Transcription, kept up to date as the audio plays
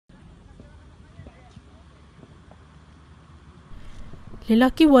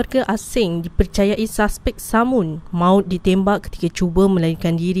Lelaki warga asing dipercayai suspek samun maut ditembak ketika cuba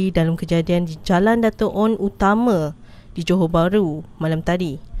melarikan diri dalam kejadian di Jalan Dato' On Utama di Johor Bahru malam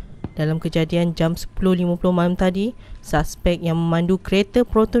tadi. Dalam kejadian jam 10.50 malam tadi, suspek yang memandu kereta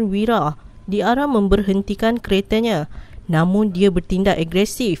Proton Wira diarah memberhentikan keretanya, namun dia bertindak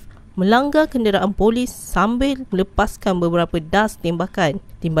agresif, melanggar kenderaan polis sambil melepaskan beberapa das tembakan.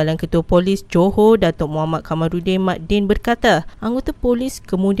 Timbalan Ketua Polis Johor Datuk Muhammad Kamarudin Mat Din berkata, anggota polis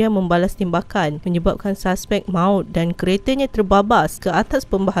kemudian membalas tembakan menyebabkan suspek maut dan keretanya terbabas ke atas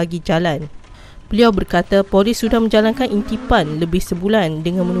pembahagi jalan. Beliau berkata polis sudah menjalankan intipan lebih sebulan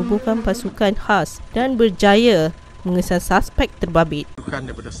dengan menubuhkan pasukan khas dan berjaya mengesan suspek terbabit. Pasukan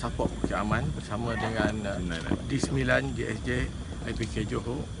daripada Support Keamanan bersama dengan D9 GSJ IPK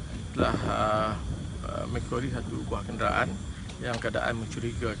Johor telah mengekori satu buah kenderaan yang keadaan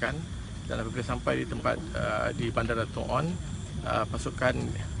mencurigakan, dan apabila sampai di tempat di Bandar Dato' On, pasukan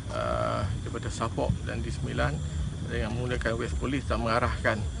daripada Support dan D9 yang menggunakan West Police telah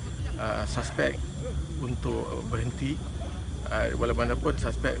mengarahkan suspek untuk berhenti, walaupun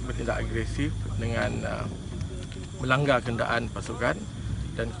suspek bertindak agresif dengan melanggar kenderaan pasukan,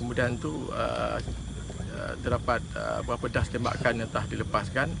 dan kemudian tu terdapat beberapa das tembakan yang telah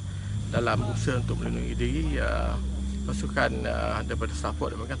dilepaskan. Dalam usaha untuk melindungi diri, pasukan daripada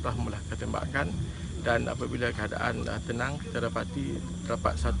Support telah melakukan tembakan, dan apabila keadaan tenang, kita dapati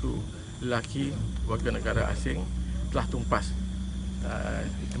terdapat satu lelaki warga negara asing telah tumpas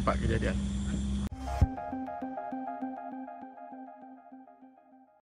di tempat kejadian.